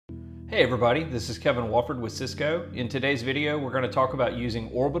Hey everybody, this is Kevin Walford with Cisco. In today's video, we're going to talk about using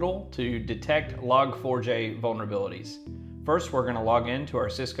Orbital to detect Log4j vulnerabilities. First, we're going to log in to our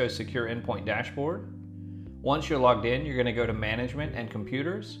Cisco Secure Endpoint dashboard. Once you're logged in, you're going to go to Management and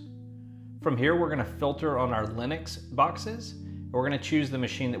Computers. From here, we're going to filter on our Linux boxes. We're going to choose the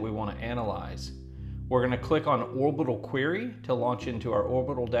machine that we want to analyze. We're going to click on Orbital Query to launch into our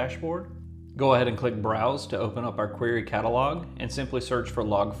Orbital dashboard. Go ahead and click Browse to open up our query catalog and simply search for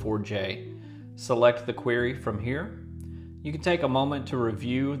Log4j. Select the query from here. You can take a moment to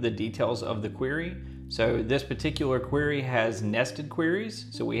review the details of the query. So this particular query has nested queries.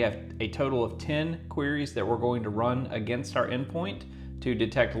 So we have a total of 10 queries that we're going to run against our endpoint to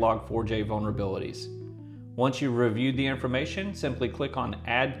detect Log4j vulnerabilities. Once you've reviewed the information, simply click on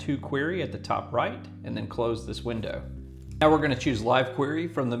Add to Query at the top right and then close this window. Now we're going to choose Live Query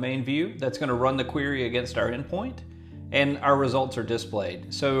from the main view. That's going to run the query against our endpoint, and our results are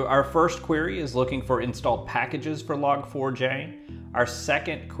displayed. So our first query is looking for installed packages for Log4j. Our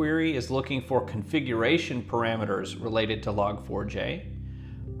second query is looking for configuration parameters related to Log4j.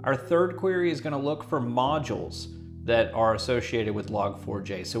 Our third query is going to look for modules that are associated with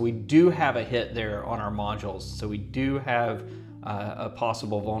Log4j. So we do have a hit there on our modules. So we do have a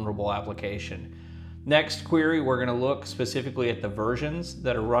possible vulnerable application. Next query, we're going to look specifically at the versions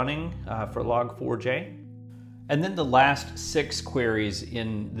that are running for Log4j. And then the last 6 queries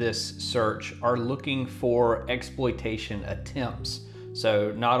in this search are looking for exploitation attempts.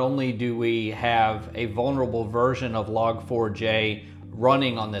 So not only do we have a vulnerable version of Log4j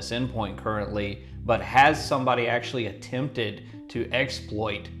running on this endpoint currently, but has somebody actually attempted to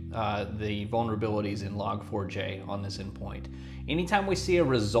exploit the vulnerabilities in Log4j on this endpoint. Anytime we see a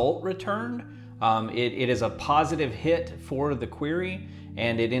result returned, it is a positive hit for the query,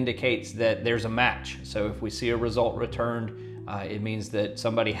 and it indicates that there's a match. So if we see a result returned, it means that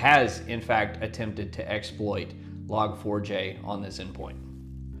somebody has in fact attempted to exploit Log4j on this endpoint.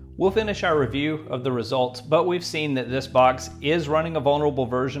 We'll finish our review of the results, but we've seen that this box is running a vulnerable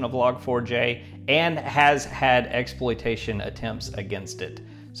version of Log4j and has had exploitation attempts against it.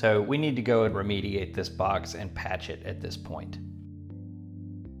 So we need to go and remediate this box and patch it at this point.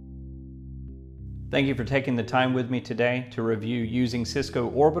 Thank you for taking the time with me today to review using Cisco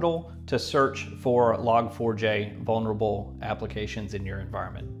Orbital to search for Log4j vulnerable applications in your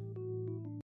environment.